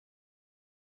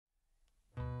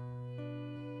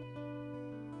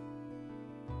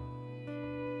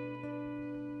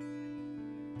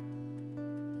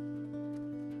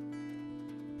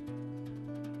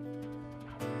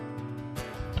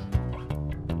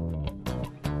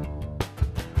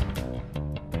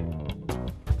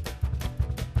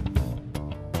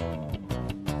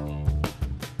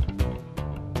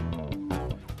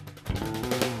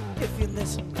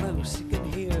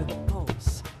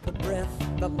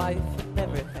life and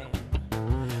everything.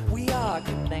 We are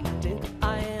connected,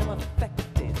 I am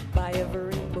affected by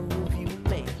every move you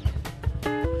make.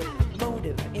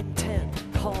 Motive, intent,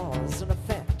 cause and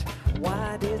effect.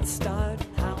 Why did it start,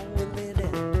 how will it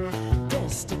end?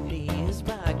 Destiny is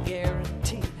my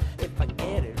guarantee. If I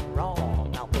get it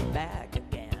wrong, I'll be back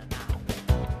again.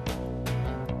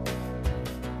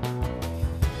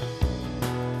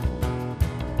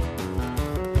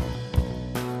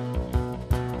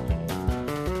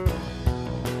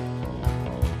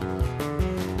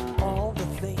 All the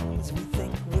things we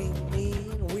think we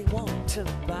need, we want to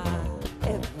buy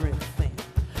everything.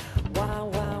 Why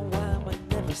am I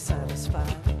never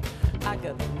satisfied? I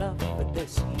got enough of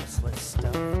this useless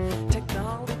stuff.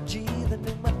 Technology, the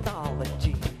new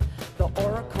mythology, the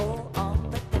oracle on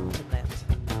the internet.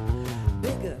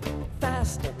 Bigger,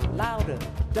 faster, louder,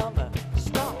 dumber.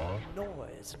 Stop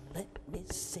noise and let me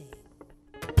sing.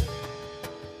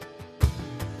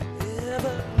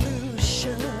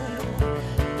 Evolution,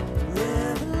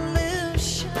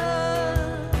 revolution.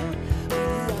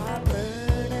 We are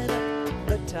burning up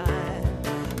the time.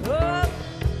 Oh,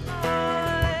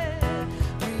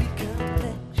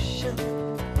 reconnection,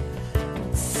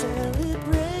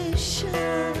 celebration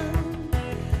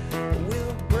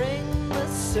will bring the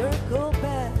circle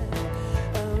back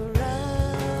around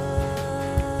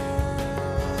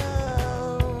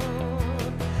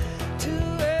to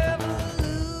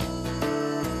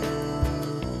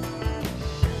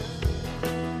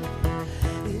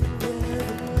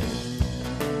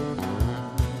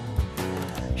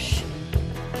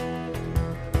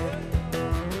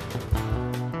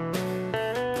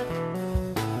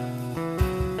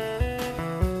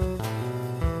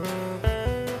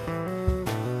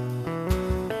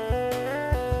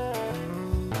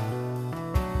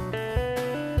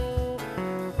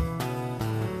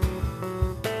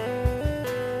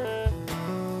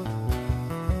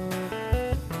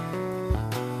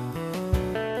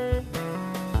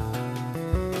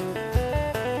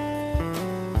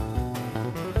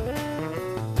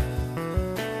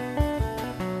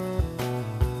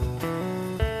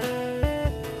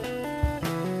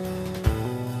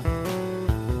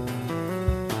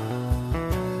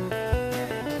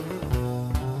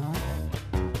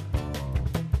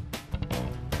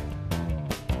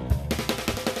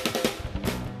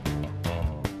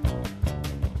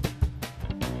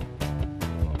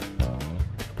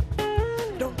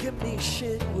Don't give me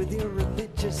shit with your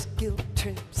religious guilt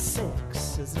trip.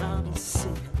 Sex is not a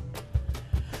sin.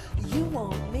 You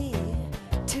want me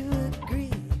to agree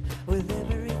with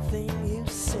everything you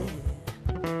say.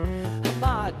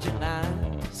 Homogenize,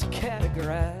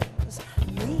 categorize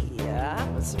me,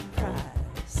 I'm a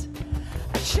surprise.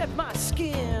 I shed my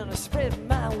skin, I spread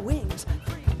my wings.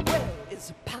 Free will is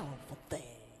a powerful thing.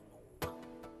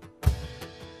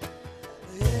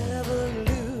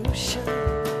 Evolution,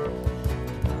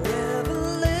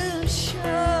 revolution.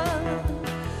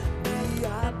 We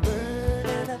are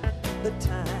burning up the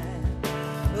time.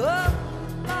 Oh,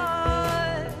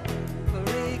 Lord,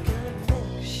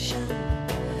 reconnection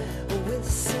with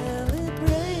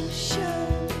celebration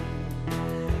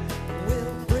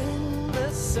will bring the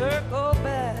circle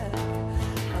back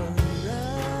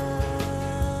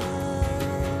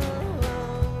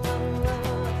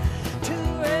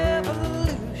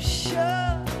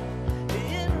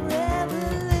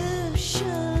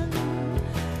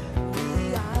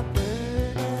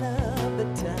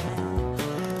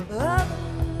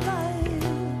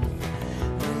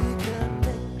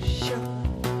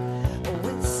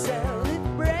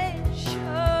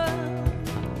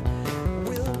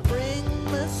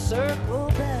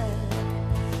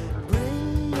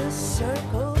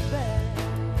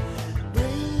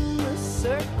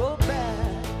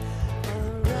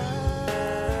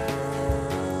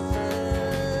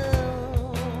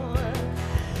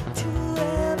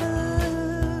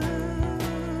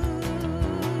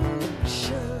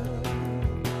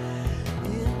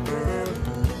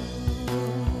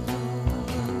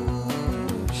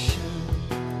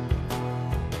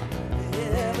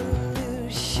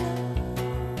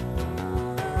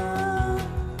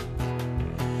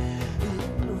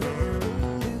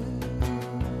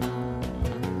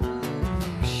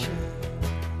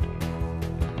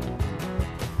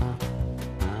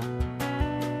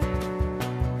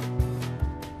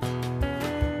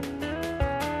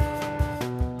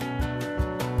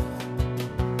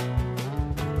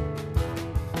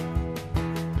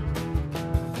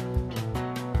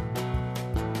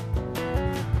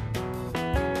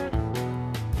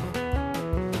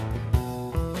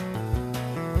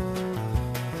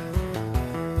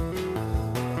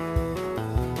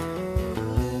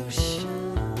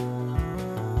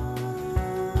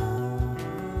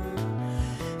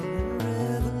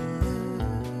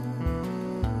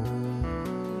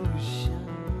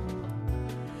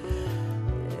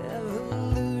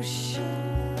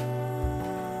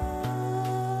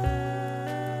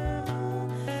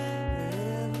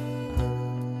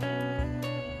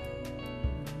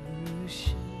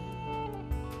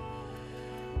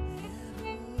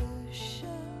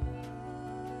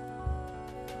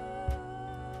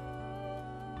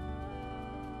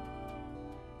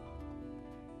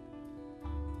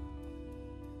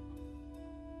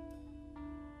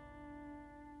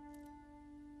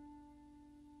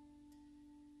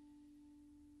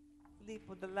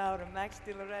Filippo De Laura, Max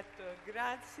Di Loreto,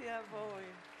 grazie a voi.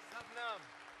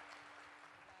 Satnam.